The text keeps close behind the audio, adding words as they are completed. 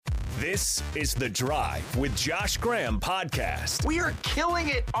This is The Drive with Josh Graham podcast. We are killing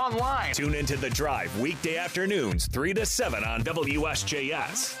it online. Tune into The Drive weekday afternoons 3 to 7 on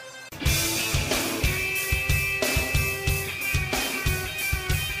WSJS.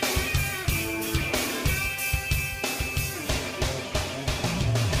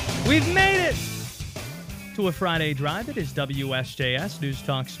 We've made it to a Friday drive. It is WSJS, News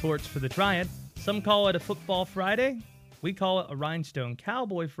Talk Sports for the Triad. Some call it a Football Friday. We call it a Rhinestone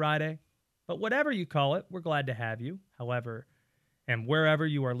Cowboy Friday. But whatever you call it, we're glad to have you. However, and wherever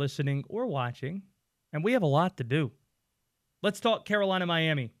you are listening or watching, and we have a lot to do. Let's talk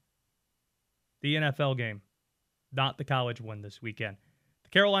Carolina-Miami, the NFL game, not the college one this weekend. The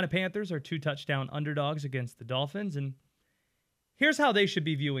Carolina Panthers are 2-touchdown underdogs against the Dolphins, and here's how they should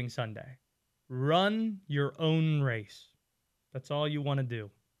be viewing Sunday. Run your own race. That's all you want to do.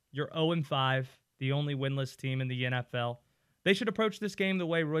 You're 0-5, the only winless team in the NFL. They should approach this game the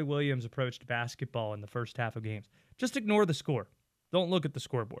way Roy Williams approached basketball in the first half of games. Just ignore the score. Don't look at the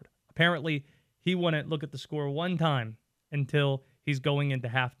scoreboard. Apparently, he wouldn't look at the score one time until he's going into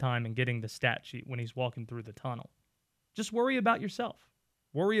halftime and getting the stat sheet when he's walking through the tunnel. Just worry about yourself.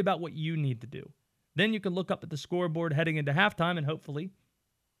 Worry about what you need to do. Then you can look up at the scoreboard heading into halftime and hopefully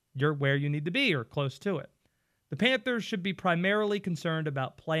you're where you need to be or close to it. The Panthers should be primarily concerned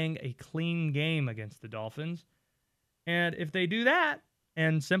about playing a clean game against the Dolphins. And if they do that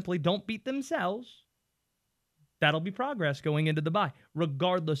and simply don't beat themselves, that'll be progress going into the bye,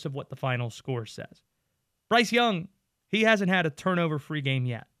 regardless of what the final score says. Bryce Young, he hasn't had a turnover-free game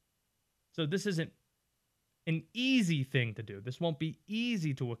yet. So this isn't an easy thing to do. This won't be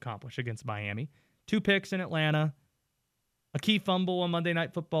easy to accomplish against Miami. 2 picks in Atlanta, a key fumble on Monday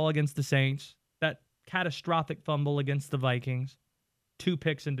Night Football against the Saints, that catastrophic fumble against the Vikings, 2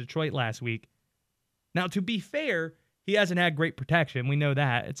 picks in Detroit last week. Now, to be fair, he hasn't had great protection. We know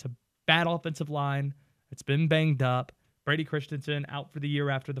that. It's a bad offensive line. It's been banged up. Brady Christensen out for the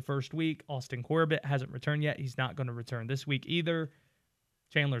year after the first week. Austin Corbett hasn't returned yet. He's not going to return this week either.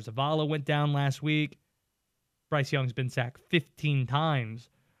 Chandler Zavala went down last week. Bryce Young's been sacked 15 times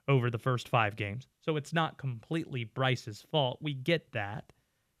over the first 5 games. So it's not completely Bryce's fault. We get that.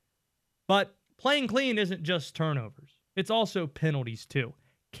 But playing clean isn't just turnovers. It's also penalties too.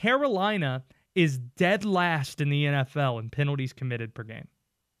 Carolina is dead last in the NFL in penalties committed per game.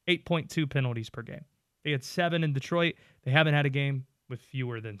 8.2 penalties per game. They had 7 in Detroit. They haven't had a game with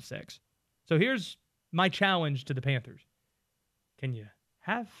fewer than 6. So here's my challenge to the Panthers. Can you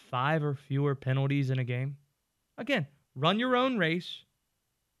have 5 or fewer penalties in a game? Again, run your own race.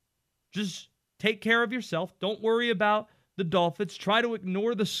 Just take care of yourself. Don't worry about the Dolphins. Try to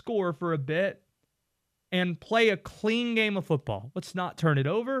ignore the score for a bit and play a clean game of football. Let's not turn it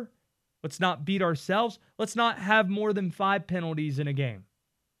over. Let's not beat ourselves. Let's not have more than 5 penalties in a game.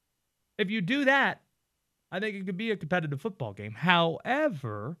 If you do that, I think it could be a competitive football game.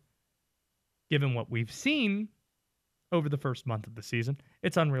 However, given what we've seen over the first month of the season,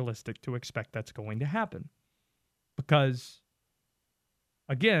 it's unrealistic to expect that's going to happen. Because,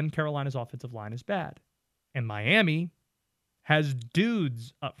 again, Carolina's offensive line is bad. And Miami has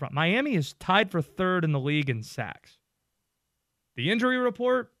dudes up front. Miami is tied for 3rd in the league in sacks. The injury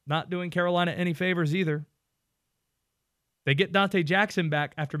report, not doing Carolina any favors either. They get Dante Jackson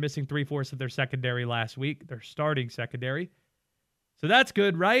back after missing 3/4 of their secondary last week, their starting secondary. So that's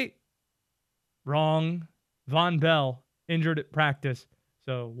good, right? Wrong. Von Bell injured at practice.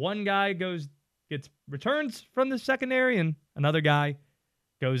 So one guy gets returns from the secondary and another guy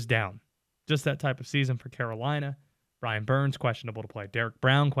goes down. Just that type of season for Carolina. Brian Burns, questionable to play. Derek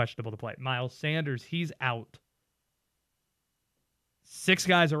Brown, questionable to play. Miles Sanders, he's out. 6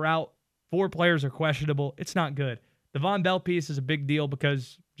 guys are out. 4 players are questionable. It's not good. The Von Bell piece is a big deal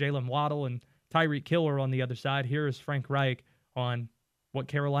because Jalen Waddle and Tyreek Hill are on the other side. Here is Frank Reich on what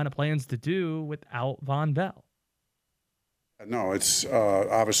Carolina plans to do without Von Bell. No, it's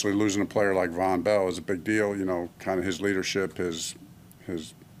obviously losing a player like Von Bell is a big deal. You know, kind of his leadership, his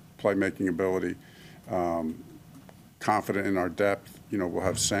playmaking ability, confident in our depth. You know, we'll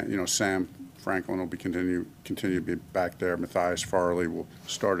have Sam Franklin will be continue to be back there. Matthias Farley will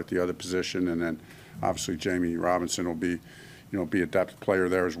start at the other position, and then obviously Jamie Robinson will be a depth player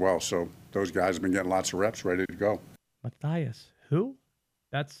there as well. So those guys have been getting lots of reps, ready to go. Matthias, who?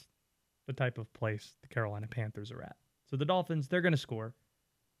 That's the type of place the Carolina Panthers are at. So the Dolphins, they're going to score.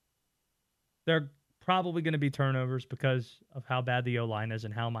 They're probably going to be turnovers because of how bad the O-line is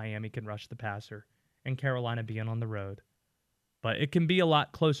and how Miami can rush the passer and Carolina being on the road. But it can be a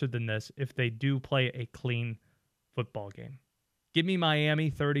lot closer than this if they do play a clean football game. Give me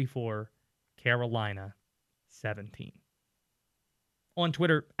Miami 34, Carolina 17. on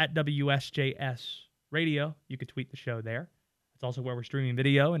Twitter at WSJS Radio. You could tweet the show there. It's also where we're streaming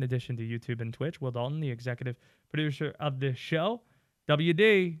video in addition to YouTube and Twitch. Will Dalton, the executive producer of this show.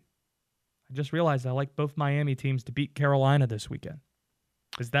 WD, I just realized I like both Miami teams to beat Carolina this weekend.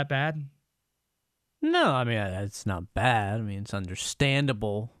 Is that bad? No, I mean, it's not bad. I mean, it's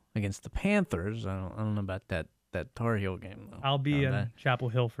understandable against the Panthers. I don't know about that Tar Heel game, though. I'll be in Chapel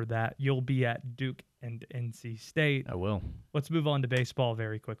Hill for that. You'll be at Duke and NC State. I will. Let's move on to baseball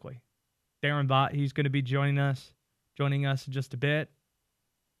very quickly. Daron Vaught, he's going to be joining us in just a bit.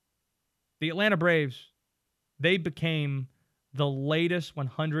 The Atlanta Braves, they became the latest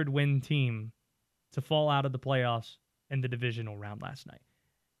 100-win team to fall out of the playoffs in the divisional round last night.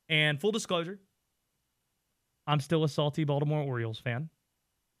 And full disclosure, I'm still a salty Baltimore Orioles fan,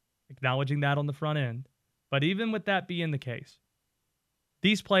 acknowledging that on the front end. But even with that being the case,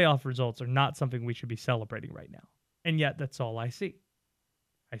 these playoff results are not something we should be celebrating right now. And yet, that's all I see.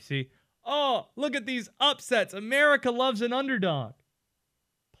 I see, oh, look at these upsets. America loves an underdog.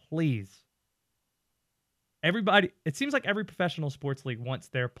 Please. Everybody, it seems like every professional sports league wants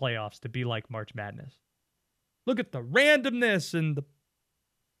their playoffs to be like March Madness. Look at the randomness and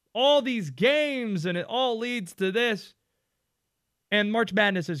all these games, and it all leads to this. And March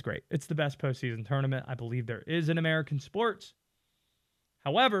Madness is great. It's the best postseason tournament I believe there is in American sports.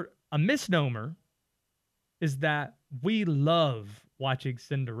 However, a misnomer is that we love watching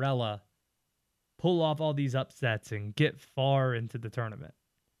Cinderella pull off all these upsets and get far into the tournament.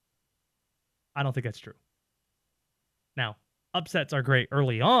 I don't think that's true. Now, upsets are great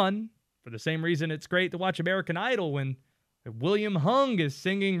early on for the same reason it's great to watch American Idol when William Hung is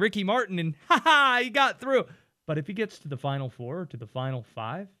singing Ricky Martin and he got through. But if he gets to the Final Four or to the Final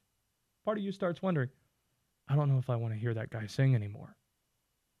Five, part of you starts wondering, I don't know if I want to hear that guy sing anymore.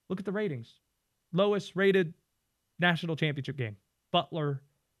 Look at the ratings. Lowest rated national championship game. Butler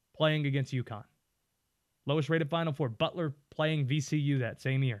playing against UConn. Lowest rated Final Four. Butler playing VCU that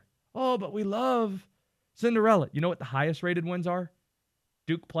same year. Oh, but we love Cinderella. You know what the highest rated ones are?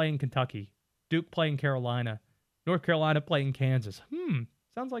 Duke playing Kentucky. Duke playing Carolina. North Carolina playing Kansas.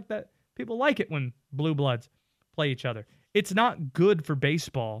 Sounds like that. People like it when blue bloods play each other. It's not good for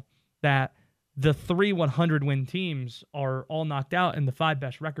baseball that the 3 100-win teams are all knocked out and the 5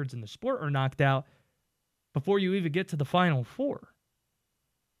 best records in the sport are knocked out before you even get to the Final Four.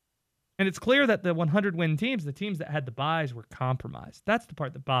 And it's clear that the 100-win teams, the teams that had the byes, were compromised. That's the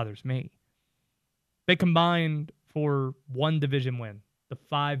part that bothers me. They combined for 1 division win, the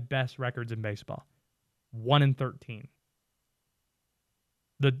 5 best records in baseball, 1-13.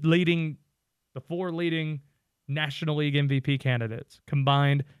 The 4 leading National League MVP candidates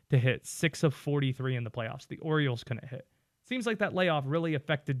combined to hit 6 of 43 in the playoffs. The Orioles couldn't hit. Seems like that layoff really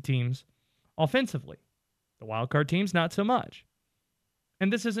affected teams offensively. The wildcard teams, not so much.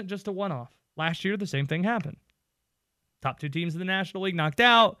 And this isn't just a one-off. Last year, the same thing happened. Top 2 teams in the National League knocked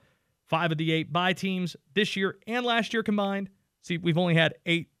out. 5 of the 8 bye teams this year and last year combined. See, we've only had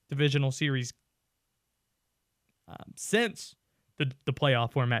 8 divisional series since the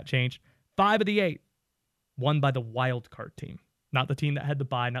playoff format changed. 5 of the 8 won by the wild card team. Not the team that had the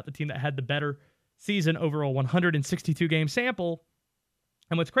bye, not the team that had the better season over a 162-game sample.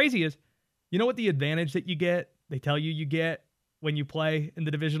 And what's crazy is, you know what the advantage that you get, they tell you get when you play in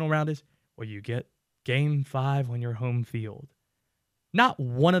the divisional round is? Well, you get Game 5 on your home field. Not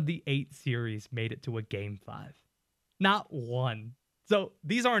one of the 8 series made it to a Game 5. Not one. So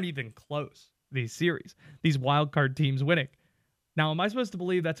these aren't even close, these series. These wild card teams winning. Now, am I supposed to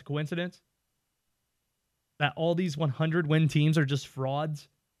believe that's a coincidence? That all these 100-win teams are just frauds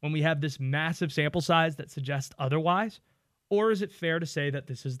when we have this massive sample size that suggests otherwise? Or is it fair to say that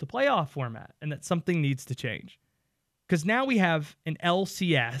this is the playoff format and that something needs to change? Because now we have an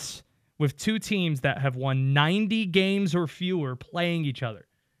LCS with 2 teams that have won 90 games or fewer playing each other.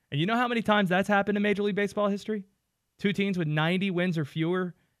 And you know how many times that's happened in Major League Baseball history? 2 teams with 90 wins or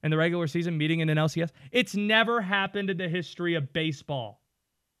fewer in the regular season meeting in an LCS. It's never happened in the history of baseball.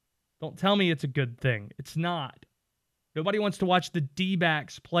 Don't tell me it's a good thing. It's not. Nobody wants to watch the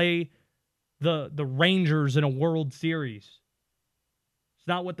D-backs play the Rangers in a World Series. It's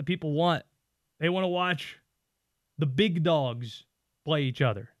not what the people want. They want to watch the big dogs play each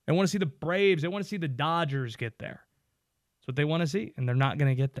other. They want to see the Braves. They want to see the Dodgers get there. That's what they want to see, and they're not going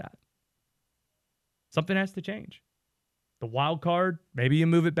to get that. Something has to change. The wild card, maybe you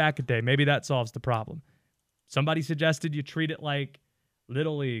move it back a day. Maybe that solves the problem. Somebody suggested you treat it like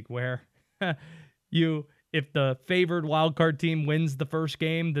Little League, where if the favored wild card team wins the first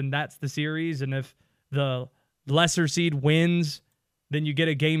game, then that's the series. And if the lesser seed wins, then you get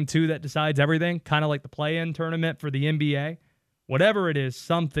a game 2 that decides everything, kind of like the play-in tournament for the NBA, Whatever it is,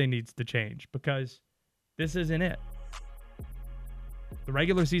 something needs to change because this isn't it. The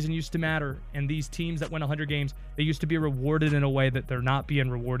regular season used to matter, and these teams that win 100 games, they used to be rewarded in a way that they're not being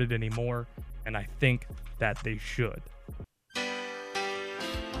rewarded anymore, and I think that they should.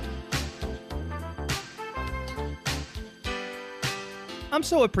 I'm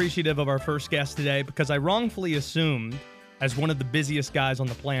so appreciative of our first guest today because I wrongfully assumed, as one of the busiest guys on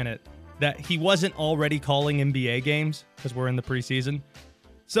the planet, that he wasn't already calling NBA games because we're in the preseason.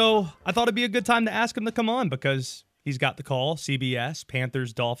 So I thought it'd be a good time to ask him to come on because he's got the call, CBS,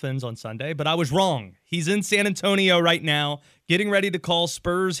 Panthers-Dolphins on Sunday. But I was wrong. He's in San Antonio right now, getting ready to call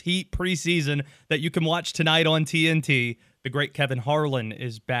Spurs Heat preseason that you can watch tonight on TNT. The great Kevin Harlan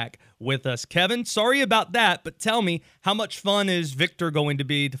is back with us. Kevin, sorry about that, but tell me, how much fun is Victor going to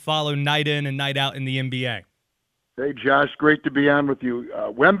be to follow night in and night out in the NBA? Hey, Josh, great to be on with you.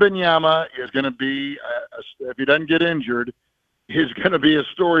 Wembanyama is going to be, if he doesn't get injured, he's going to be a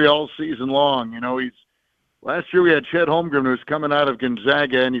story all season long. You know, last year we had Chet Holmgren, who was coming out of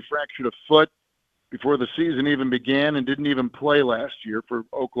Gonzaga, and he fractured a foot before the season even began and didn't even play last year for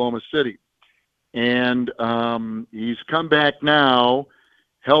Oklahoma City. And he's come back now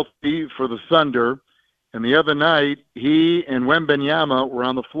healthy for the Thunder. And the other night, he and Wembanyama were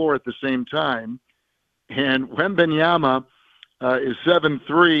on the floor at the same time. And Wembanyama is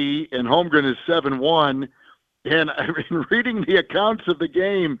 7'3", and Holmgren is 7'1". And in reading the accounts of the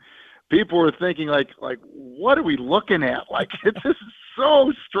game, people were thinking, like, what are we looking at? Like, this is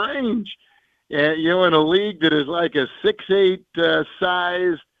so strange. And, you know, in a league that is like a 6'8"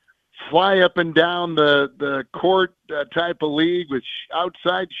 size, fly up and down the court type of league with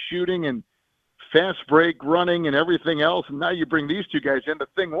outside shooting and fast break running and everything else. And now you bring these two guys in. The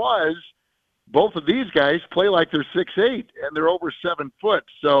thing was, both of these guys play like they're 6'8", and they're over 7 foot.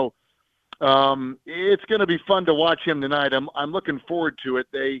 So it's going to be fun to watch him tonight. I'm looking forward to it.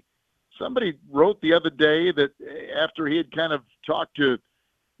 Somebody wrote the other day that after he had kind of talked to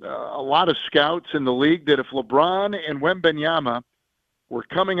a lot of scouts in the league, that if LeBron and Wembanyama were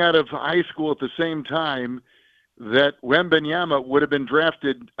coming out of high school at the same time, that Wembanyama would have been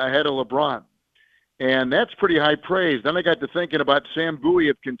drafted ahead of LeBron. And that's pretty high praise. Then I got to thinking about Sam Bowie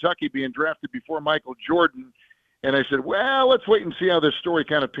of Kentucky being drafted before Michael Jordan. And I said, well, let's wait and see how this story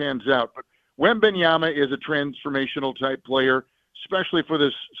kind of pans out. But Wembanyama is a transformational type player, especially for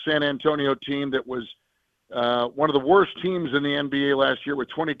this San Antonio team that was one of the worst teams in the NBA last year with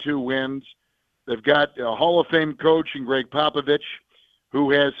 22 wins. They've got a Hall of Fame coach in Greg Popovich,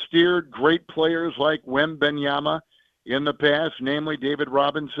 who has steered great players like Wembanyama in the past, namely David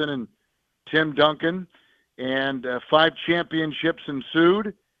Robinson and Tim Duncan, and 5 championships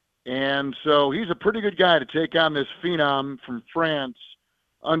ensued. And so he's a pretty good guy to take on this phenom from France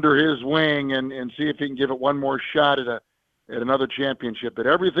under his wing and see if he can give it one more shot at another championship. But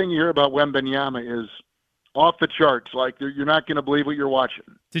everything you hear about Wembanyama is off the charts. Like, you're not going to believe what you're watching.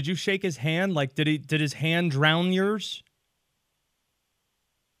 Did you shake his hand? Like, did his hand drown yours?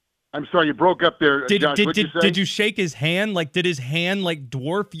 I'm sorry, you broke up there, Josh. Did you shake his hand? Like, did his hand like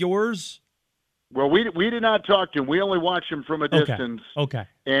dwarf yours? Well, we did not talk to him. We only watch him from a distance. Okay.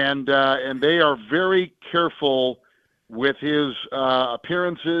 And they are very careful with his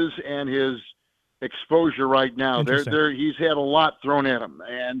appearances and his exposure right now. He's had a lot thrown at him,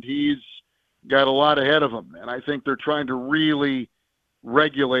 and he's got a lot ahead of him. And I think they're trying to really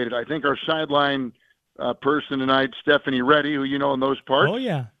regulate it. I think our sideline person tonight, Stephanie Reddy, who you know in those parts. Oh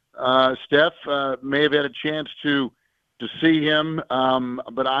yeah. Steph may have had a chance to see him,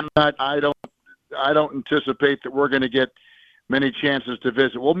 but I don't anticipate that we're going to get many chances to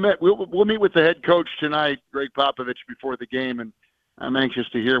visit. We'll meet with the head coach tonight, Greg Popovich, before the game, and I'm anxious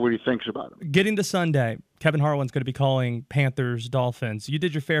to hear what he thinks about him. Getting to Sunday, Kevin Harlan's going to be calling Panthers-Dolphins. You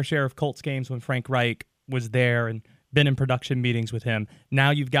did your fair share of Colts games when Frank Reich was there and been in production meetings with him. Now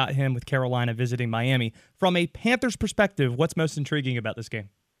you've got him with Carolina visiting Miami. From a Panthers perspective, what's most intriguing about this game?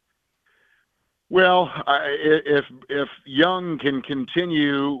 Well, if Young can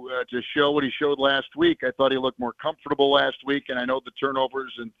continue to show what he showed last week, I thought he looked more comfortable last week, and I know the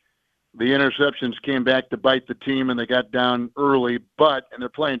turnovers and the interceptions came back to bite the team, and they got down early. And they're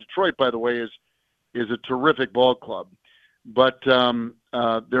playing Detroit, by the way, is a terrific ball club. But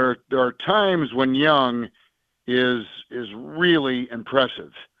there are times when Young is really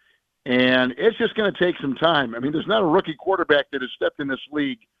impressive, and it's just going to take some time. I mean, there's not a rookie quarterback that has stepped in this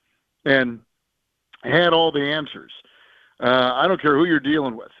league and had all the answers. I don't care who you're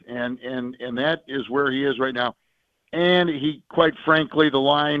dealing with, and that is where he is right now. And he, quite frankly, the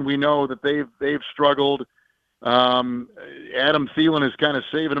line, we know that they've struggled. Adam Thielen is kind of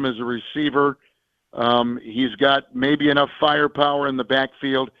saving him as a receiver. He's got maybe enough firepower in the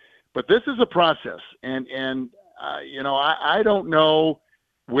backfield, but this is a process. And I don't know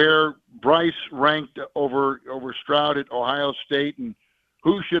where Bryce ranked over Stroud at Ohio State and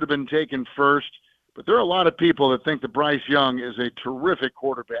who should have been taken first. But there are a lot of people that think that Bryce Young is a terrific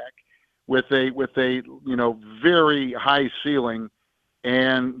quarterback with a very high ceiling,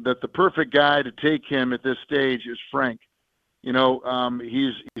 and that the perfect guy to take him at this stage is Frank.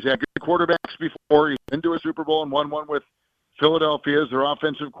 He's had good quarterbacks before. He's been to a Super Bowl and won one with Philadelphia as their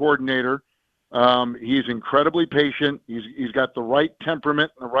offensive coordinator. He's incredibly patient. He's got the right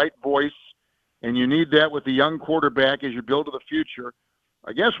temperament and the right voice, and you need that with a young quarterback as you build to the future.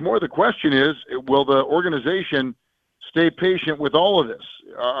 I guess more the question is, will the organization stay patient with all of this?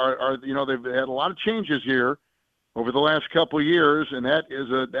 They've had a lot of changes here over the last couple of years, and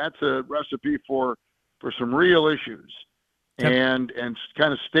that's a recipe for some real issues. Yep. And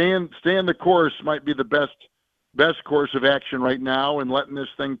kind of staying the course might be the best course of action right now, and letting this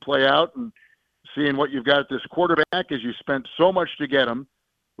thing play out and seeing what you've got at this quarterback, as you spent so much to get him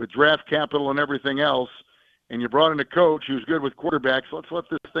with draft capital and everything else, and you brought in a coach who's good with quarterbacks. Let's let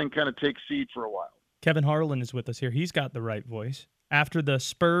this thing kind of take seed for a while. Kevin Harlan is with us here. He's got the right voice. After the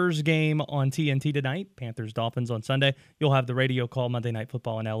Spurs game on TNT tonight, Panthers-Dolphins on Sunday, you'll have the radio call Monday Night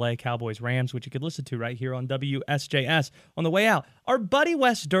Football in L.A., Cowboys-Rams, which you could listen to right here on WSJS. On the way out, our buddy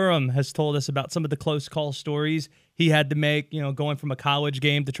Wes Durham has told us about some of the close call stories he had to make, going from a college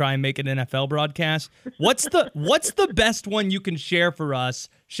game to try and make an NFL broadcast. What's the best one you can share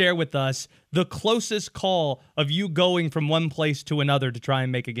with us, the closest call of you going from one place to another to try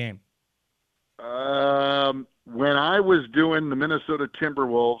and make a game? When I was doing the Minnesota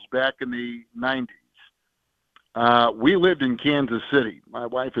Timberwolves back in the 90s, we lived in Kansas City. My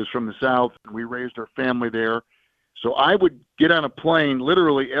wife is from the South, and we raised our family there. So I would get on a plane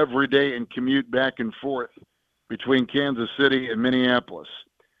literally every day and commute back and forth between Kansas City and Minneapolis.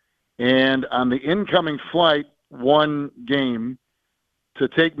 And on the incoming flight, one game to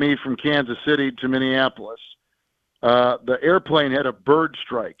take me from Kansas City to Minneapolis, the airplane had a bird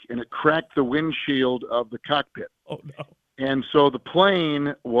strike, and it cracked the windshield of the cockpit. Oh, no. And so the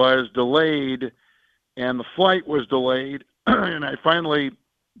plane was delayed, and the flight was delayed, and I finally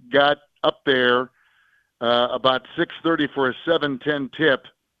got up there about 6:30 for a 7:10 tip,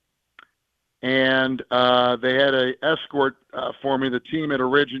 and they had an escort for me. The team had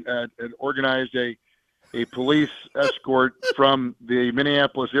organized a police escort from the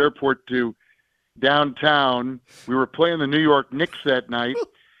Minneapolis airport to downtown. We were playing the New York Knicks that night,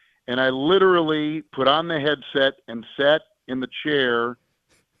 and I literally put on the headset and sat in the chair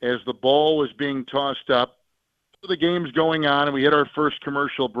as the ball was being tossed up. The game's going on, and we hit our first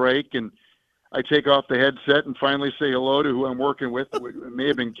commercial break, and I take off the headset and finally say hello to who I'm working with. It may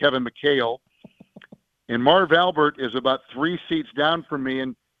have been Kevin McHale. And Marv Albert is about 3 seats down from me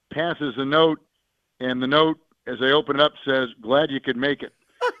and passes a note, and the note, as I open it up, says, "Glad you could make it."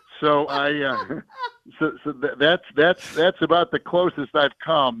 So that's about the closest I've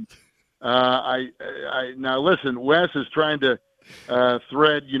come. Now listen, Wes is trying to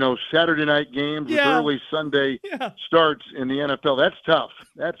thread, Saturday night games with early Sunday starts in the NFL. That's tough.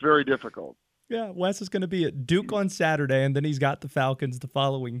 That's very difficult. Yeah, Wes is going to be at Duke on Saturday, and then he's got the Falcons the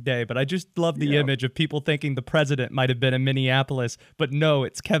following day. But I just love the image of people thinking the president might have been in Minneapolis, but no,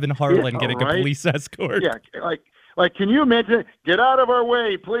 it's Kevin Harlan getting a police escort. Yeah, like, can you imagine? Get out of our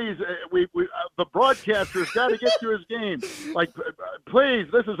way, please. We the broadcaster's got to get to his game. Like, please,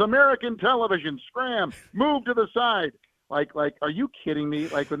 this is American television. Scram, move to the side. Like, are you kidding me?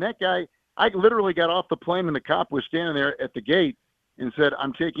 Like, when that guy, I literally got off the plane and the cop was standing there at the gate and said,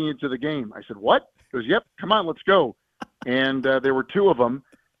 "I'm taking you to the game." I said, "What?" He goes, "Yep, come on, let's go." And there were 2 of them,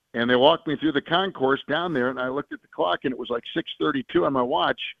 and they walked me through the concourse down there, and I looked at the clock, and it was like 6:32 on my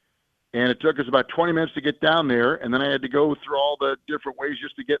watch. And it took us about 20 minutes to get down there, and then I had to go through all the different ways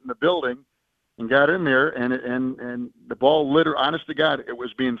just to get in the building, and got in there, and the ball, honest to God, it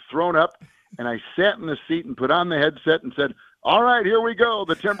was being thrown up, and I sat in the seat and put on the headset and said, "All right, here we go,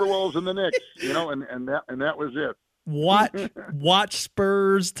 the Timberwolves and the Knicks," and that was it. Watch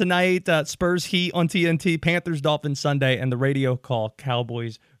Spurs tonight, Spurs Heat on TNT, Panthers-Dolphins Sunday, and the radio call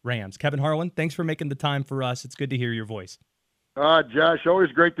Cowboys-Rams. Kevin Harlan, thanks for making the time for us. It's good to hear your voice. Josh, always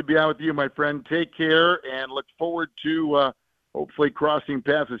great to be on with you, my friend. Take care, and look forward to hopefully crossing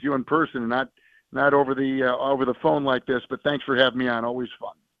paths with you in person, and not over the phone like this. But thanks for having me on. Always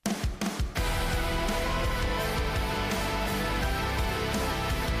fun.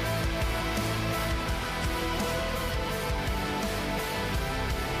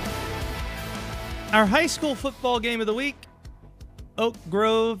 Our high school football game of the week, Oak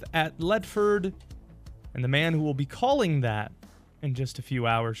Grove at Ledford And the man who will be calling that in just a few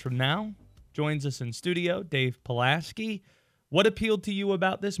hours from now joins us in studio, Dave Polaski. What appealed to you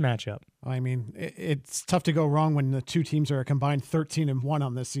about this matchup? I mean, it's tough to go wrong when the two teams are a combined 13-1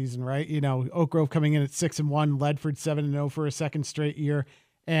 on this season, right? You know, Oak Grove coming in at 6-1, Ledford 7-0 for a second straight year.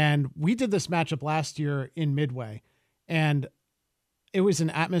 And we did this matchup last year in Midway, and it was an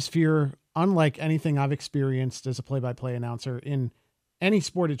atmosphere unlike anything I've experienced as a play-by-play announcer in any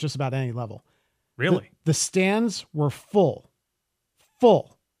sport at just about any level. Really? The stands were full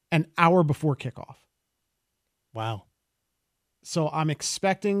an hour before kickoff. Wow. So I'm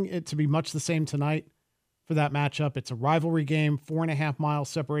expecting it to be much the same tonight for that matchup. It's a rivalry game, 4.5 miles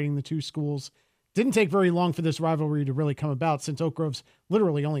separating the two schools. Didn't take very long for this rivalry to really come about since Oak Grove's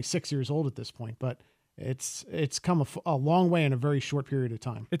literally only 6 years old at this point, but it's come a long way in a very short period of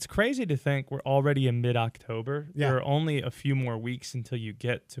time. It's crazy to think we're already in mid-October. Yeah. There are only a few more weeks until you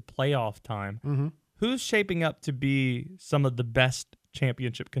get to playoff time. Mm-hmm. Who's shaping up to be some of the best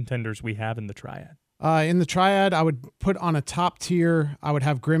championship contenders we have in the Triad? In the Triad, I would put on a top tier. I would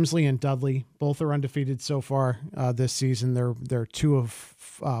have Grimsley and Dudley. Both are undefeated so far this season. They're two of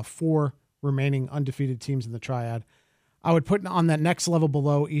four remaining undefeated teams in the Triad. I would put on that next level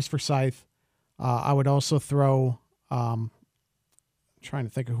below East Forsyth. I would also throw, trying to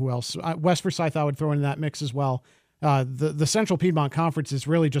think of who else. West Forsyth I would throw in that mix as well. The Central Piedmont Conference is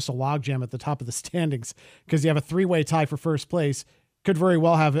really just a logjam at the top of the standings because you have a three-way tie for first place. Could very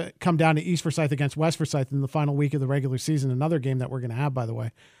well have it come down to East Forsyth against West Forsyth in the final week of the regular season, another game that we're going to have, by the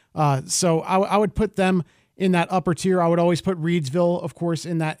way. So I would put them in that upper tier. I would always put Reedsville, of course,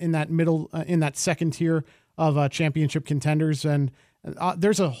 in that middle, in that second tier of championship contenders. And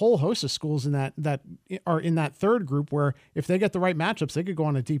there's a whole host of schools in that are in that third group where if they get the right matchups, they could go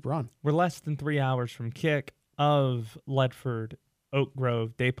on a deep run. We're less than 3 hours from kick of Ledford, Oak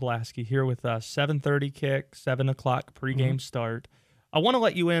Grove. Dave Polaski here with us. 7:30 kick, 7 o'clock pregame start. I want to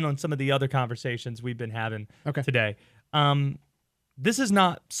let you in on some of the other conversations we've been having today. This is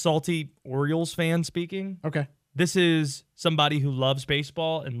not salty Orioles fan speaking. Okay. This is somebody who loves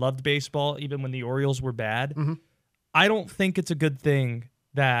baseball and loved baseball even when the Orioles were bad. Mm-hmm. I don't think it's a good thing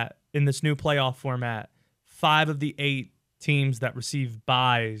that in this new playoff format, 5 of the 8 teams that received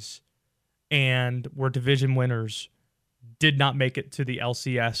byes and were division winners did not make it to the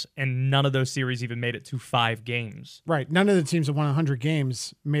LCS, and none of those series even made it to 5 games. Right. None of the teams that won 100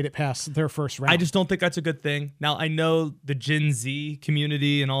 games made it past their first round. I just don't think that's a good thing. Now, I know the Gen Z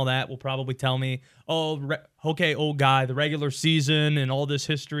community and all that will probably tell me, okay, old guy, the regular season and all this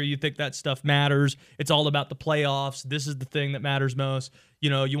history, you think that stuff matters. It's all about the playoffs. This is the thing that matters most.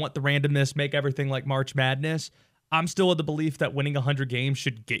 You know, you want the randomness, make everything like March Madness. I'm still of the belief that winning 100 games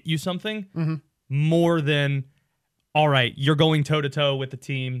should get you something more than, all right, you're going toe-to-toe with the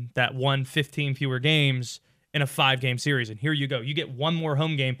team that won 15 fewer games in a 5-game series, and here you go. You get one more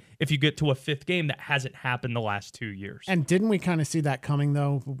home game if you get to a 5th game. That hasn't happened the last 2 years. And didn't we kind of see that coming,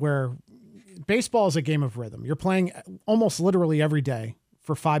 though, where baseball is a game of rhythm. You're playing almost literally every day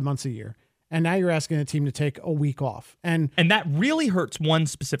for 5 months a year, and now you're asking a team to take a week off. And that really hurts one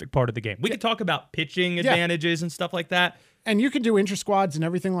specific part of the game. We could talk about pitching advantages and stuff like that. And you can do intra-squads and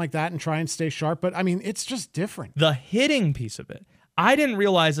everything like that and try and stay sharp, but, I mean, it's just different. The hitting piece of it. I didn't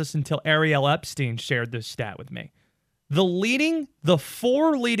realize this until Ariel Epstein shared this stat with me. The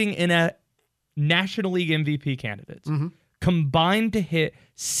 4 leading National League MVP candidates combined to hit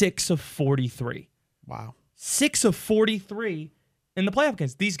 6 of 43. Wow. 6 of 43 in the playoff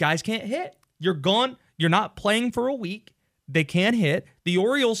games. These guys can't hit. You're gone. You're not playing for a week. They can't hit. The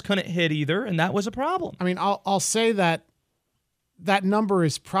Orioles couldn't hit either, and that was a problem. I mean, I'll say that number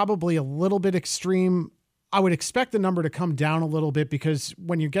is probably a little bit extreme. I would expect the number to come down a little bit because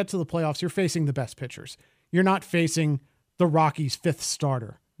when you get to the playoffs, you're facing the best pitchers. You're not facing the Rockies' 5th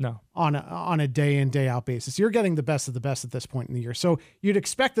starter. No. On a day in, day out basis. You're getting the best of the best at this point in the year. So you'd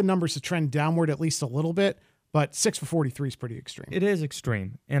expect the numbers to trend downward at least a little bit, but 6 for 43 is pretty extreme. It is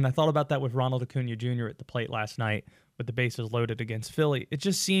extreme. And I thought about that with Ronald Acuna Jr. at the plate last night with the bases loaded against Philly. It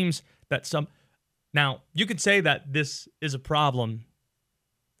just seems that now, you could say that this is a problem.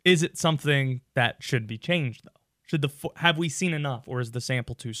 Is it something that should be changed, though? Have we seen enough, or is the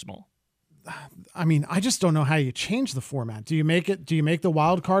sample too small? I mean, I just don't know how you change the format. Do you make the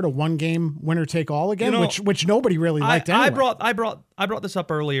wild card a 1-game winner take all again, which nobody really liked anyway? I brought this up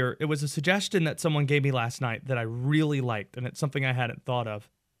earlier. It was a suggestion that someone gave me last night that I really liked, and it's something I hadn't thought of.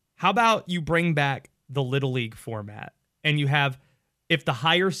 How about you bring back the Little League format, and you have, if the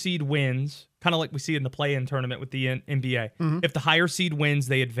higher seed wins, kind of like we see in the play-in tournament with the NBA, if the higher seed wins,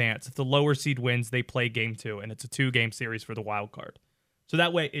 they advance. If the lower seed wins, they play game 2, and it's a 2-game series for the wild card. So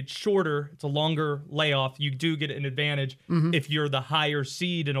that way it's shorter, it's a longer layoff. You do get an advantage if you're the higher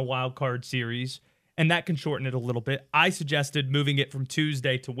seed in a wild card series, and that can shorten it a little bit. I suggested moving it from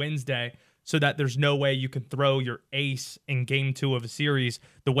Tuesday to Wednesday so that there's no way you can throw your ace in game 2 of a series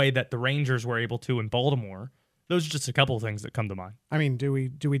the way that the Rangers were able to in Baltimore. Those are just a couple of things that come to mind. I mean, do we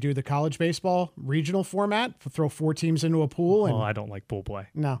do the college baseball regional format? Throw 4 teams into a pool? And I don't like pool play.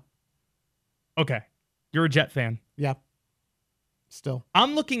 No. Okay. You're a Jet fan. Yeah. Still.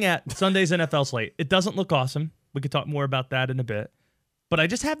 I'm looking at Sunday's NFL slate. It doesn't look awesome. We could talk more about that in a bit. But I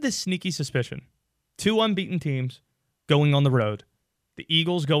just have this sneaky suspicion. 2 unbeaten teams going on the road. The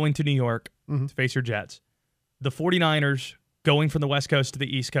Eagles going to New York to face your Jets. The 49ers going from the West Coast to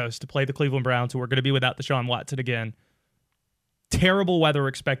the East Coast to play the Cleveland Browns, who are going to be without Deshaun Watson again. Terrible weather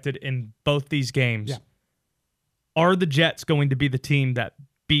expected in both these games. Yeah. Are the Jets going to be the team that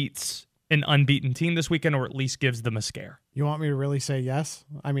beats an unbeaten team this weekend, or at least gives them a scare? You want me to really say yes?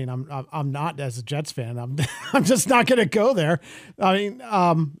 I mean, I'm not as a Jets fan. I'm just not going to go there. I mean,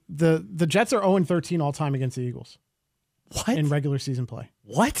 the Jets are 0-13 all time against the Eagles. What? In regular season play?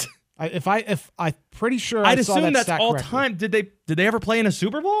 What? I'm pretty sure I'd saw assume that that's all correctly. time. Did they ever play in a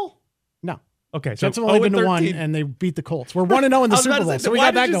Super Bowl? No. Okay, so Jets have only been to 0-13. 1, and they beat the Colts. We're 1-0 in the Super Bowl, so we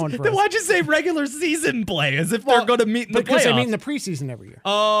got that going for Then us. why'd you say regular season play as if they're going to meet in the playoffs? Because they meet in the preseason every year.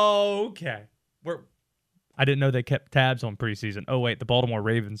 Oh, okay. I didn't know they kept tabs on preseason. Oh, wait, the Baltimore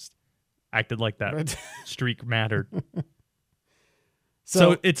Ravens acted like that streak mattered.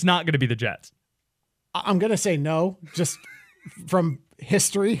 So it's not going to be the Jets. I'm going to say no, just from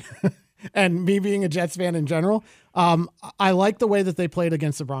history and me being a Jets fan in general. I like the way that they played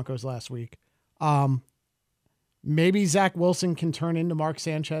against the Broncos last week. Maybe Zach Wilson can turn into Mark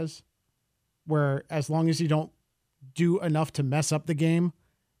Sanchez, where as long as you don't do enough to mess up the game,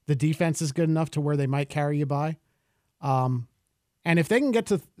 the defense is good enough to where they might carry you by. And if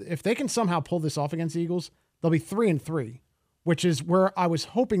they can somehow pull this off against the Eagles, they'll be 3-3, which is where I was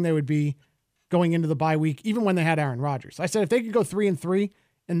hoping they would be going into the bye week, even when they had Aaron Rodgers. I said, if they could go 3-3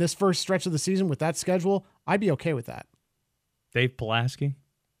 in this first stretch of the season with that schedule, I'd be okay with that. Dave Polaski,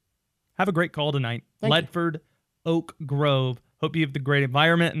 have a great call tonight. Thank Ledford, Oak Grove. Hope you have the great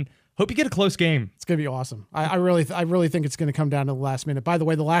environment and hope you get a close game. It's going to be awesome. I really think it's going to come down to the last minute. By the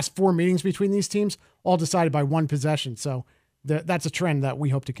way, the last 4 meetings between these teams all decided by 1 possession. So that's a trend that we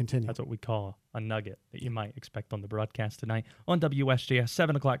hope to continue. That's what we call a nugget that you might expect on the broadcast tonight on WSJS,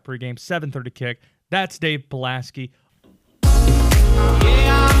 7 o'clock pregame, 7:30 kick. That's Dave Polaski.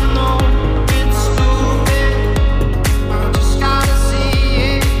 Yeah, I know it's stupid. I just gotta see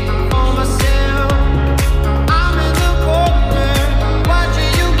it for myself. I'm in the corner,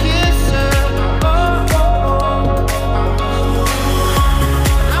 watching you kiss her.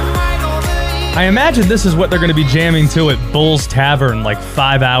 I'm right over here. I imagine this is what they're going to be jamming to at Bull's Tavern like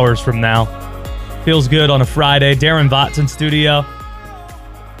 5 hours from now. Feels good on a Friday. Daron Vaught's in studio.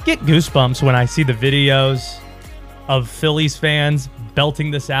 Get goosebumps when I see the videos of Phillies fans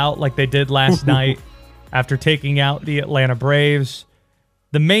belting this out like they did last night after taking out the Atlanta Braves.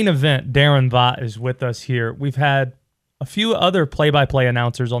 The main event, Daron Vaught is with us here. We've had a few other play-by-play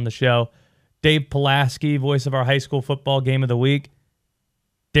announcers on the show. Dave Polaski, voice of our high school football game of the week.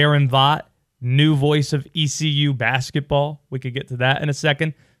 Daron Vaught, new voice of ECU Basketball. We could get to that in a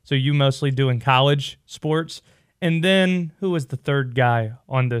second. So you mostly doing college sports. And then, who was the third guy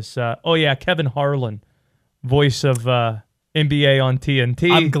on this? Kevin Harlan, voice of NBA on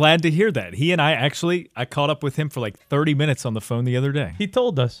TNT. I'm glad to hear that. He and I caught up with him for like 30 minutes on the phone the other day. He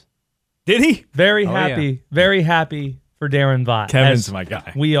told us. Did he? Very happy for Daron Vaught. Kevin's my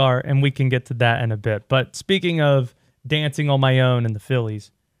guy. We are, and we can get to that in a bit. But speaking of dancing on my own in the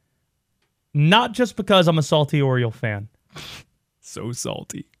Phillies, not just because I'm a salty Oriole fan. So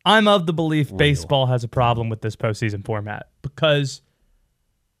salty. I'm of the belief baseball has a problem with this postseason format because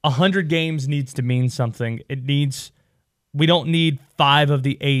 100 games needs to mean something. We don't need 5 of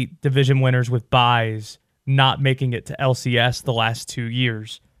the 8 division winners with byes not making it to LCS the last 2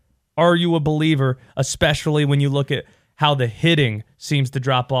 years. Are you a believer, especially when you look at how the hitting seems to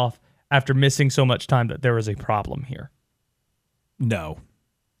drop off after missing so much time, that there is a problem here? No.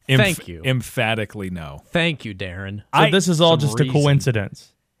 Thank you. Emphatically no. Thank you, Daron. So this is all just a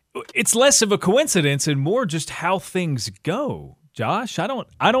coincidence. It's less of a coincidence and more just how things go, Josh. I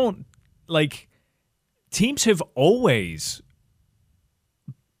don't like, teams have always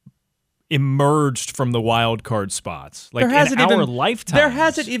emerged from the wild card spots. Like in our lifetime. There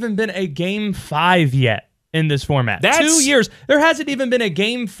hasn't even been a Game 5 yet in this format. That's 2 years. There hasn't even been a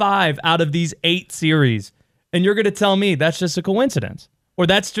Game 5 out of these 8 series. And you're going to tell me that's just a coincidence? Or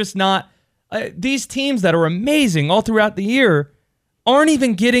that's just not... these teams that are amazing all throughout the year, aren't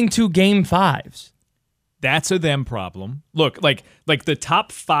even getting to game 5s. That's a them problem. Look, like the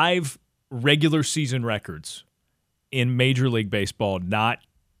top 5 regular season records in Major League Baseball not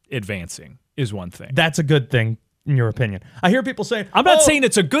advancing is one thing. That's a good thing, in your opinion. I hear people saying, I'm not saying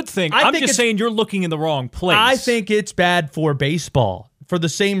it's a good thing. I'm just it's saying you're looking in the wrong place. I think it's bad for baseball for the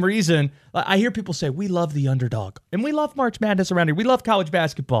same reason. I hear people say, we love the underdog, and we love March Madness around here. We love college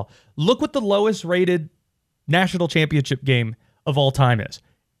basketball. Look what the lowest rated national championship game of all time is.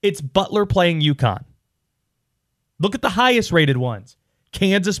 It's Butler playing UConn. Look at the highest rated ones.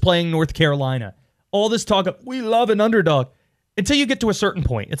 Kansas playing North Carolina. All this talk of, we love an underdog. Until you get to a certain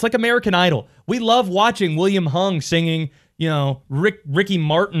point. It's like American Idol. We love watching William Hung singing, Ricky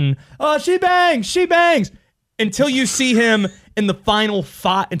Martin, oh, she bangs, she bangs. Until you see him in the final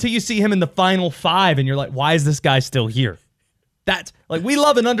 5, and you're like, why is this guy still here? That's like, we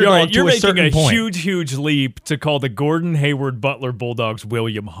love an underdog to a certain point. You're making a huge leap to call the Gordon Hayward Butler Bulldogs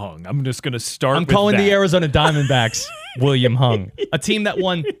William Hung. I'm just going to start with that. I'm calling the Arizona Diamondbacks William Hung. A team that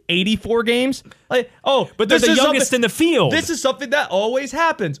won 84 games. But they're the youngest in the field. This is something that always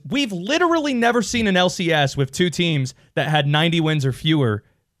happens. We've literally never seen an LCS with 2 teams that had 90 wins or fewer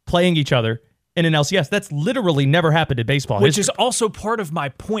playing each other in an LCS. That's literally never happened in baseball Which history. is also part of my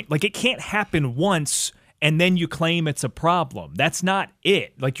point. Like, it can't happen once and then you claim it's a problem. That's not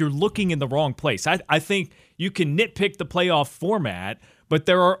it. Like, you're looking in the wrong place. I think you can nitpick the playoff format, but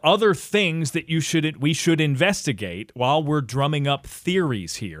there are other things that we should investigate while we're drumming up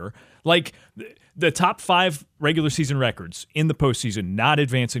theories here. Like, the top 5 regular season records in the postseason not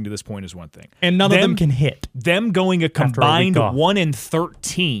advancing to this point is one thing. And none of them can hit. Them going a combined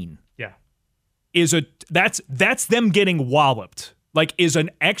 1-13. Yeah. That's them getting walloped. Like, is an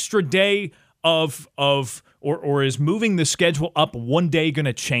extra day or is moving the schedule up one day going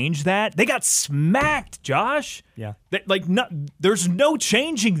to change that? They got smacked, Josh. Yeah. There's no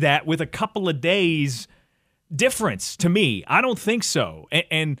changing that with a couple of days difference to me. I don't think so.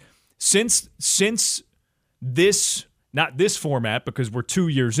 And since this, not this format because we're 2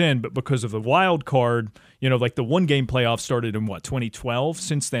 years in, but because of the wild card, like the 1-game playoff started in 2012.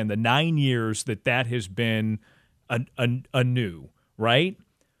 Since then, the 9 years that has been anew, right?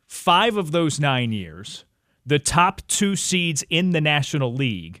 5 of those 9 years, the top 2 seeds in the National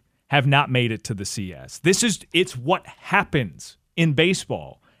League have not made it to the CS. It's what happens in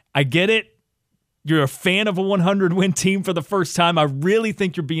baseball. I get it. You're a fan of a 100-win team for the first time. I really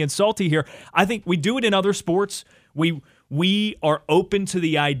think you're being salty here. I think we do it in other sports. We are open to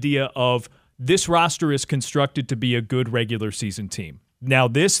the idea of this roster is constructed to be a good regular season team. Now,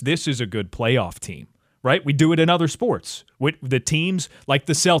 this is a good playoff team. Right? We do it in other sports. With the teams like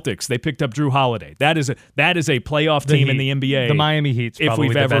the Celtics, they picked up Drew Holiday. That is a playoff team in the NBA. The Miami Heat's probably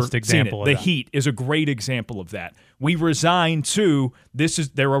the best example of that. The Heat is a great example of that. We resign to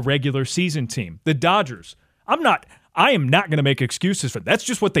they're a regular season team. The Dodgers. I am not going to make excuses for that. That's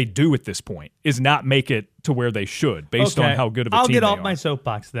just what they do at this point, is not make it to where they should based on how good of a team they are. I'll get off my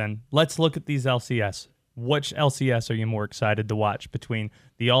soapbox then. Let's look at these LCS. Which LCS are you more excited to watch, between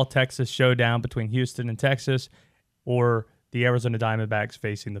the All-Texas showdown between Houston and Texas or the Arizona Diamondbacks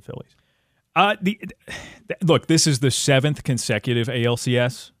facing the Phillies? Look, this is the 7th consecutive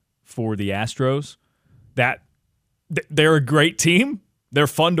ALCS for the Astros. They're a great team. They're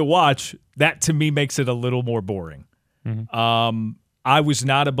fun to watch. That, to me, makes it a little more boring. Mm-hmm. I was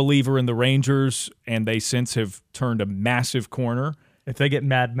not a believer in the Rangers, and they since have turned a massive corner. If they get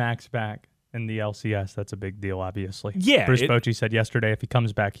Mad Max back in the LCS, that's a big deal, obviously. Yeah. Bruce Bochy said yesterday if he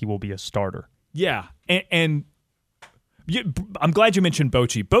comes back, he will be a starter. Yeah. And I'm glad you mentioned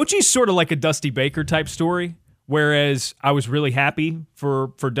Bochy. Bochy's sort of like a Dusty Baker type story, whereas I was really happy for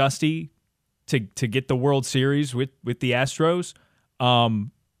Dusty to get the World Series with the Astros.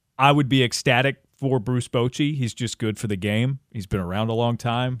 I would be ecstatic for Bruce Bochy. He's just good for the game. He's been around a long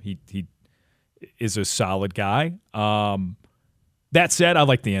time. He is a solid guy. That said, I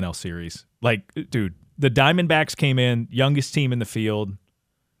like the NL Series. Like, dude, the Diamondbacks came in, youngest team in the field.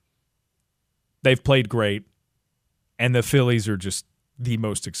 They've played great. And the Phillies are just the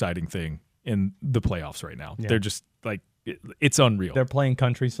most exciting thing in the playoffs right now. Yeah. They're just, like, it's unreal. They're playing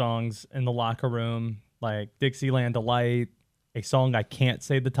country songs in the locker room, like Dixieland Delight, a song I can't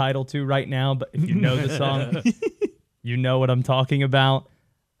say the title to right now, but if you know the song, you know what I'm talking about.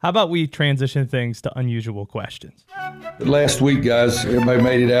 How about we transition things to unusual questions? Last week, guys, everybody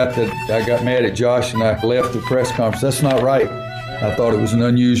made it out that I got mad at Josh and I left the press conference. That's not right. I thought it was an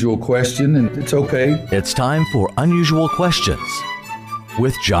unusual question, and it's okay. It's time for Unusual Questions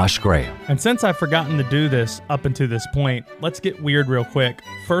with Josh Graham. And since I've forgotten to do this up until this point, let's get weird real quick.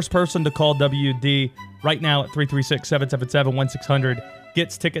 First person to call WD right now at 336-777-1600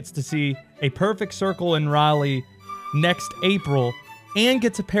 gets tickets to see A Perfect Circle in Raleigh next April and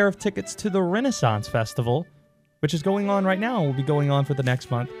gets a pair of tickets to the Renaissance Festival, which is going on right now and will be going on for the next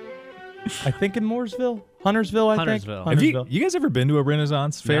month. I think in Huntersville, I think. Have you guys ever been to a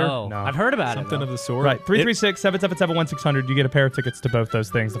Renaissance fair? No. I've heard about Something it. of the sort. Right, 336-777-1600. You get a pair of tickets to both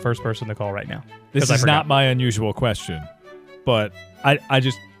those things. The first person to call right now. This is not my unusual question, but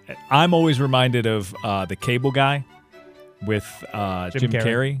I'm always reminded of the Cable Guy with Jim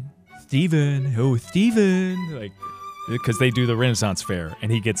Carrey. Steven. Like, because they do the Renaissance fair,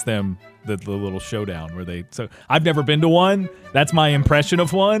 and he gets them the little showdown where they. So I've never been to one. That's my impression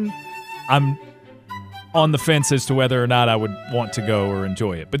of one. I'm on the fence as to whether or not I would want to go or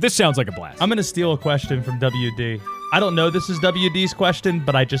enjoy it. But this sounds like a blast. I'm going to steal a question from WD. I don't know this is WD's question,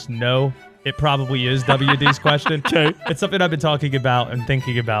 but I just know it probably is WD's question. Okay. It's something I've been talking about and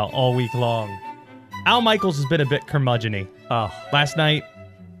thinking about all week long. Al Michaels has been a bit curmudgeon-y. Last night,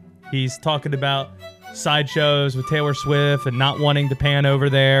 he's talking about sideshows with Taylor Swift and not wanting to pan over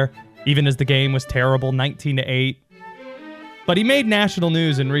there, even as the game was terrible, 19-8. But he made national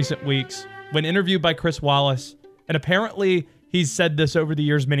news in recent weeks when interviewed by Chris Wallace, and apparently he's said this over the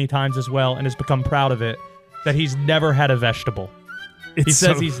years many times as well and has become proud of it, that he's never had a vegetable. He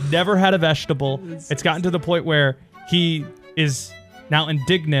says he's never had a vegetable. It's gotten to the point where he is now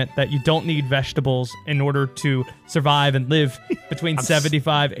indignant that you don't need vegetables in order to survive and live between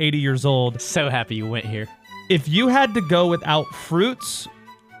 75, 80 years old. So happy you went here. If you had to go without fruits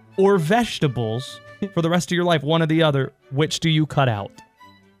or vegetables for the rest of your life, one or the other, which do you cut out?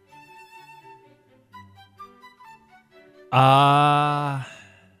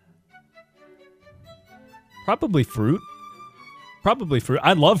 Probably fruit.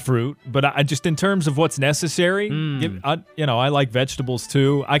 I love fruit, but I just, in terms of what's necessary, I like vegetables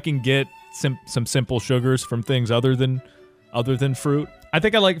too. I can get some simple sugars from things other than fruit. I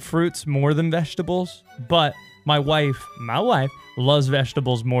think I like fruits more than vegetables, but my wife loves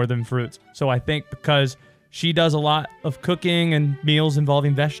vegetables more than fruits. So I think because she does a lot of cooking and meals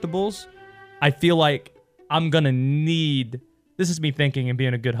involving vegetables, I feel like I'm going to need, this is me thinking and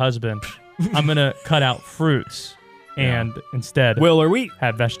being a good husband, I'm going to cut out fruits and instead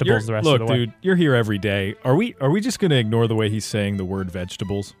have vegetables the rest of the way. Look, dude, you're here every day. Are we just going to ignore the way he's saying the word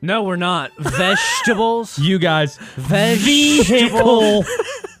vegetables? No, we're not. Vegetables? You guys. Vehicle.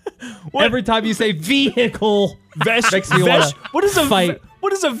 Every time you say vehicle, makes me want to fight.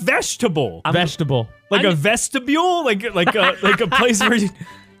 What is a vegetable? Vegetable. Like a vestibule? Like a place where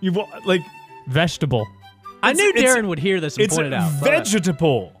you like vegetable. I knew Daron would hear this and point it out.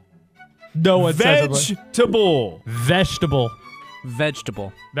 Vegetable. No one says it. Vegetable. Vegetable.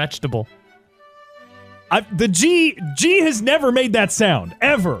 Vegetable. The G has never made that sound,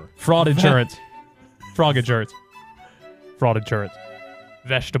 ever. Fraud insurance. Frog insurance. Fraud insurance.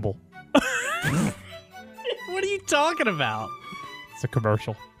 Vegetable. What are you talking about? It's a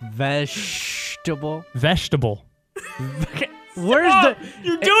commercial. Vegetable. Where's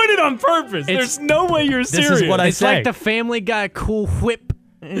you're doing it on purpose. There's no way you're serious. This is what I it's say. Like the Family Guy cool whip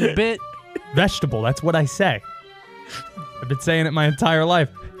bit. Vegetable. That's what I say. I've been saying it my entire life.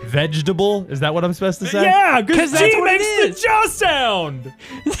 Vegetable? Is that what I'm supposed to say? Yeah, because G makes the jaw sound.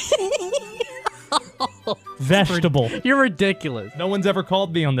 Vegetable. You're ridiculous. No one's ever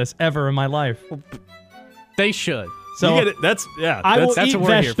called me on this ever in my life. They should. So you get it. I will eat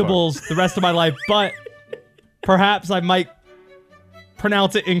vegetables the rest of my life, but perhaps I might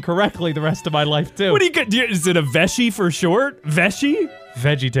pronounce it incorrectly the rest of my life too. What do you get? Is it a Veshy for short? Veshy?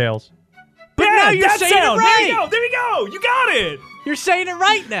 VeggieTales. But now you're saying it right. There you go. You got it. You're saying it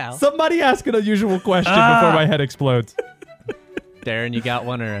right now. Somebody ask an unusual question before my head explodes. Daron, you got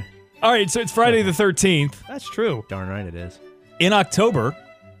one or? All right, so it's Friday the 13th. That's true. Darn right it is. In October,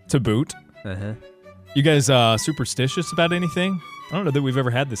 to boot. Uh-huh. You guys superstitious about anything? I don't know that we've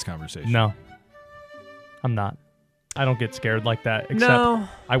ever had this conversation. No. I'm not. I don't get scared like that. Except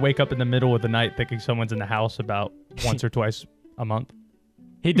I wake up in the middle of the night thinking someone's in the house about once or twice a month.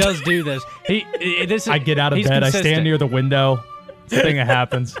 He does do this. I get out of bed. Consistent. I stand near the window. It's the thing that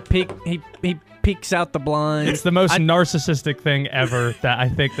happens. He peeks out the blind. It's the most narcissistic thing ever that I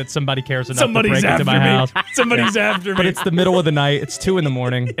think that somebody cares enough Somebody's to break into my house. Somebody's after me. But it's the middle of the night. It's 2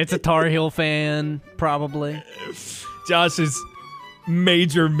 a.m. It's a Tar Heel fan, probably. Josh's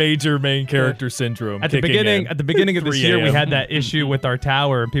major main character syndrome. At the beginning of this year, we had that issue with our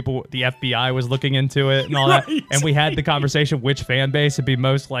tower, and the FBI was looking into it and all that. And we had the conversation which fan base would be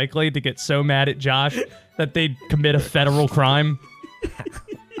most likely to get so mad at Josh that they'd commit a federal crime.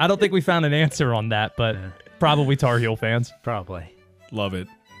 I don't think we found an answer on that, but probably Tar Heel fans. Probably. Love it.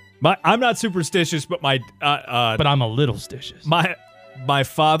 I'm not superstitious, but but I'm a little stitious. My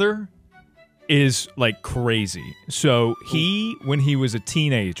father is like crazy. So he, when he was a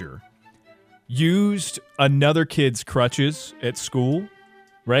teenager, used another kid's crutches at school,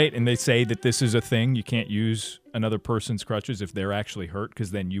 right? And they say that this is a thing. You can't use another person's crutches if they're actually hurt,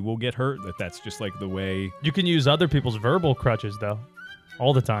 because then you will get hurt. That's just like the way. You can use other people's verbal crutches, though,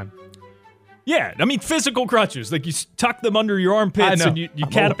 all the time. Yeah, I mean physical crutches. Like you tuck them under your armpits and you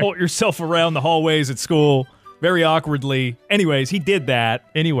catapult yourself around the hallways at school very awkwardly. Anyways, he did that.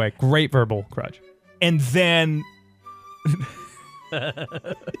 Anyway, great verbal crutch. And then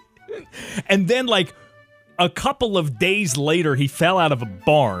like a couple of days later, he fell out of a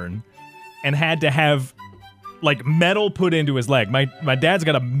barn and had to have like metal put into his leg. My dad's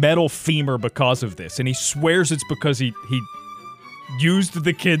got a metal femur because of this, and he swears it's because he used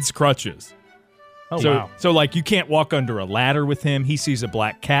the kid's crutches. Oh, wow. So, like, you can't walk under a ladder with him. He sees a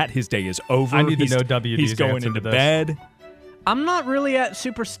black cat. His day is over. I need to know WD's He's going into bed. I'm not really at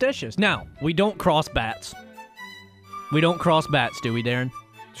superstitious. Now, we don't cross bats. We don't cross bats, do we, Darren?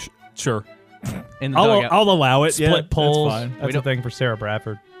 Sure. In the dugout. I'll allow it. Split poles. That's fine. That's a thing for Sarah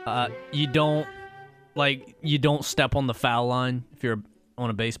Bradford. You don't step on the foul line if you're on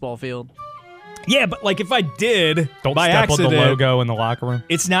a baseball field. Yeah, but like if I did, don't by step accident, on the logo in the locker room.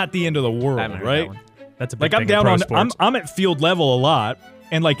 It's not the end of the world, right? That's a like big thing I'm down in on. pro sports. I'm at field level a lot,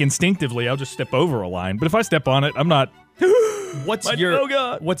 and like instinctively, I'll just step over a line. But if I step on it, I'm not. What's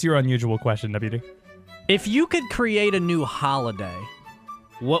your unusual question, WD? If you could create a new holiday,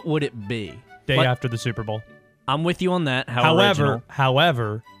 what would it be? Day after the Super Bowl. I'm with you on that. However,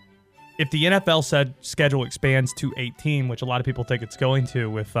 if the NFL schedule expands to 18, which a lot of people think it's going to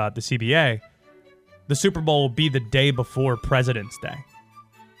with the CBA, the Super Bowl will be the day before President's Day.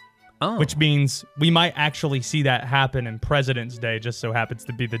 Oh. Which means we might actually see that happen, and President's Day just so happens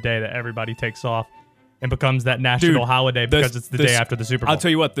to be the day that everybody takes off and becomes that national holiday because it's the day after the Super Bowl. I'll tell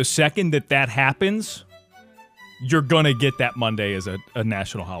you what, the second that happens, you're going to get that Monday as a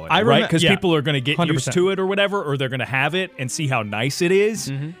national holiday, right? Because people are going to get 100%. used to it or whatever, or they're going to have it and see how nice it is,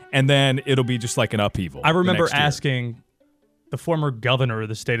 and then it'll be just like an upheaval. I remember asking the former governor of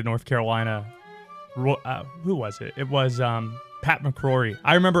the state of North Carolina, who was it? It was Pat McCrory.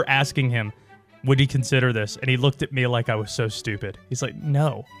 I remember asking him, would he consider this? And he looked at me like I was so stupid. He's like,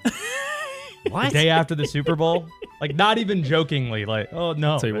 no. What? The day after the Super Bowl? Like, not even jokingly. Like, oh,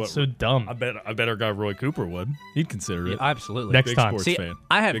 no, that's so dumb. I bet our guy Roy Cooper would. He'd consider it. Yeah, absolutely. Next Big time. Sports fan.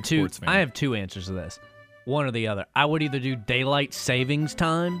 I have Big two. sports fan. I have two answers to this. One or the other. I would either do daylight savings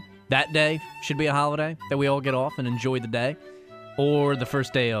time. That day should be a holiday that we all get off and enjoy the day, or the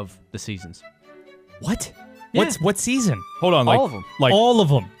first day of the seasons. What? Yeah. What season? Hold on. All of them. Like, all of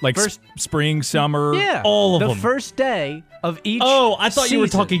them. Like spring, summer. Yeah. All of them. The first day of each Oh, I thought you were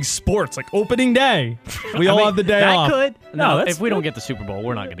season. talking sports, like opening day. We all have the day that off. Could. No, that's- if we don't get the Super Bowl,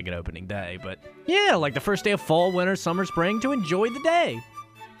 we're not going to get opening day. But yeah, like the first day of fall, winter, summer, spring to enjoy the day.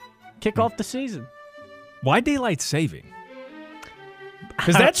 Kick off the season. Why daylight saving?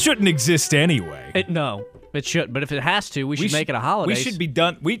 Because that shouldn't exist anyway. No, it should. But if it has to, we should make it a holiday. We should be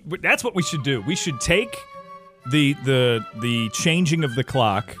done. That's what we should do. We should take the changing of the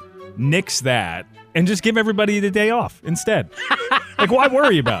clock, nix that, and just give everybody the day off instead. Like, why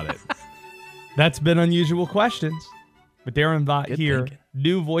worry about it? That's been Unusual Questions. But Daron Vaught Good here, thinking.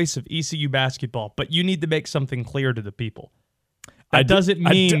 new voice of ECU basketball. But you need to make something clear to the people. That doesn't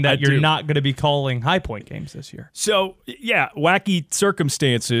mean that you're not going to be calling High Point games this year. So, yeah, wacky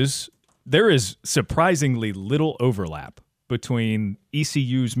circumstances. There is surprisingly little overlap between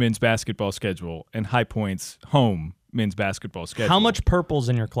ECU's men's basketball schedule and High Point's home men's basketball schedule. How much purple's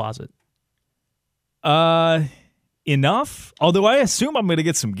in your closet? Enough. Although I assume I'm going to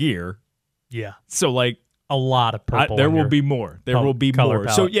get some gear. Yeah. So, like, a lot of purple. There will be more. There will be color more.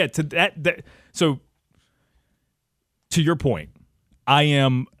 palette. So, yeah, so to your point, I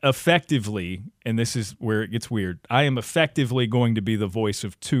am effectively, and this is where it gets weird, I am effectively going to be the voice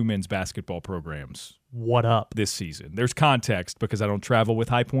of two men's basketball programs. What up? This season. There's context because I don't travel with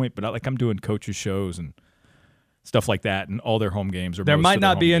High Point, but I'm doing coaches shows and stuff like that, and all their home games are. There most might of their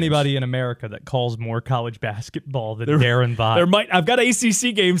not be home anybody games. in America that calls more college basketball than Daron Vaught. I've got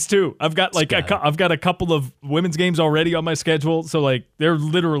ACC games too. I've got I've got a couple of women's games already on my schedule, so like there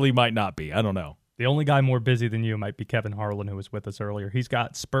literally might not be. I don't know. The only guy more busy than you might be Kevin Harlan, who was with us earlier. He's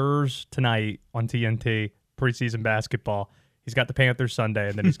got Spurs tonight on TNT, preseason basketball. He's got the Panthers Sunday,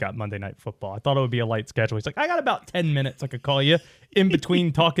 and then he's got Monday Night Football. I thought it would be a light schedule. He's like, I got about 10 minutes I could call you in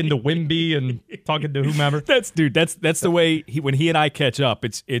between talking to Wemby and talking to whomever. That's the way when he and I catch up.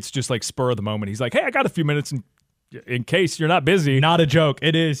 It's just like spur of the moment. He's like, hey, I got a few minutes, and in case you're not busy. Not a joke.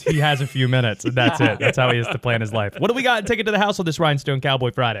 It is. He has a few minutes, and that's it. That's how he has to plan his life. What do we got? Take it to the house on this Rhinestone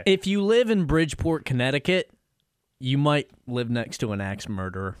Cowboy Friday. If you live in Bridgeport, Connecticut, you might live next to an axe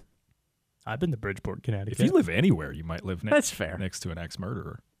murderer. I've been to Bridgeport, Connecticut. If you live anywhere, you might live That's fair. next to an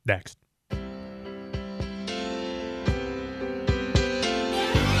ex-murderer. Next.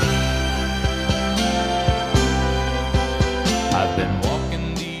 I've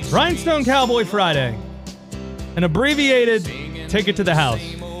been Rhinestone Cowboy Friday. An abbreviated take it to the house.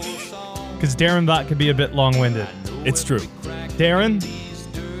 Because Daron Vaught could be a bit long-winded. It's true. Daron,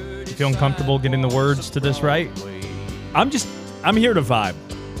 you feeling comfortable getting the words to this right? I'm here to vibe.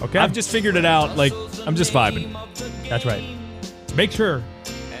 Okay. I've just figured it out. Like, I'm just vibing. That's right. Make sure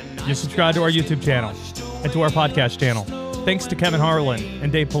you subscribe to our YouTube channel and to our podcast channel. Thanks to Kevin Harlan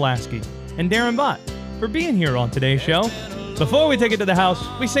and Dave Polaski and Daron Vaught for being here on today's show. Before we take it to the house,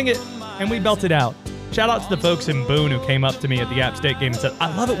 we sing it and we belt it out. Shout out to the folks in Boone who came up to me at the App State game and said,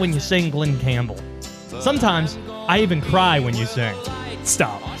 I love it when you sing Glenn Campbell. Sometimes I even cry when you sing.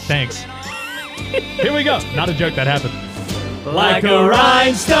 Stop. Thanks. Here we go. Not a joke, that happened. Like a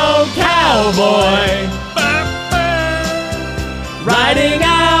rhinestone cowboy, riding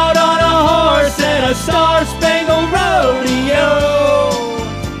out on a horse in a star-spangled rodeo.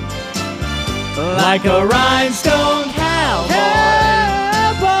 Like a rhinestone cowboy,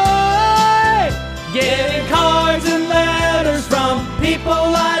 getting cards and letters from people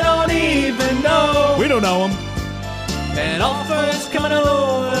I don't even know. We don't know them. And offers coming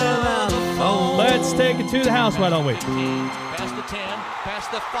over the phone. Let's take it to the house, why don't we? Past the 10,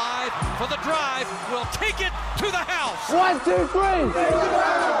 past the 5, for the drive. We'll take it to the house. 1, 2,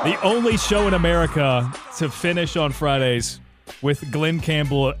 3. The only show in America to finish on Fridays with Glenn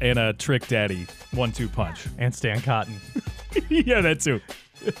Campbell and a Trick Daddy 1-2 punch. And Stan Cotton. Yeah, that too.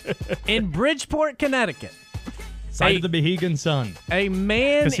 In Bridgeport, Connecticut. Side of the Mohegan Sun. A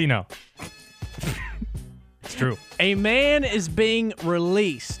man... Casino. It's true. A man is being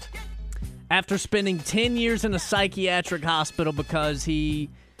released after spending 10 years in a psychiatric hospital because he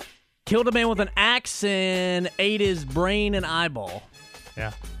killed a man with an axe and ate his brain and eyeball.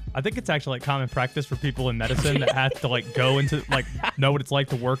 Yeah. I think it's actually like common practice for people in medicine that have to like go into like know what it's like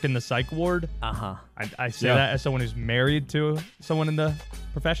to work in the psych ward. Uh-huh. I say that as someone who's married to someone in the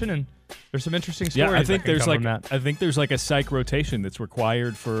profession, and there's some interesting stories. Yeah, I think that can come from that. there's like a psych rotation that's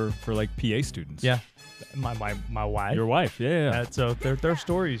required for like PA students. Yeah. My wife. Your wife, yeah. So there are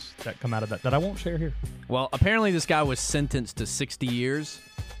stories that come out of that I won't share here. Well, apparently this guy was sentenced to 60 years,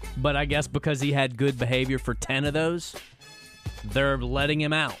 but I guess because he had good behavior for 10 of those, they're letting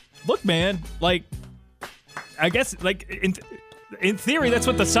him out. Look, man, like, I guess, like, in theory, that's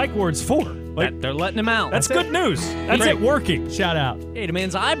what the psych ward's for. Like, They're letting him out. that's good news. That's it working. Shout out. Hey, the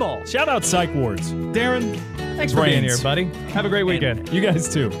man's eyeball. Shout out psych wards. Darren, thanks for being here, buddy. Have a great weekend. You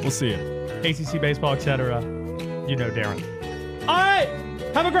guys too. We'll see you. ACC baseball, etc. You know Darren. All right.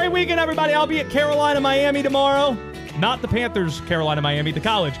 Have a great weekend, everybody. I'll be at Carolina, Miami tomorrow. Not the Panthers, Carolina, Miami. The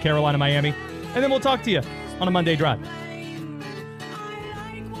college, Carolina, Miami. And then we'll talk to you on a Monday drive. I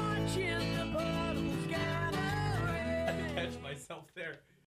had to catch myself there.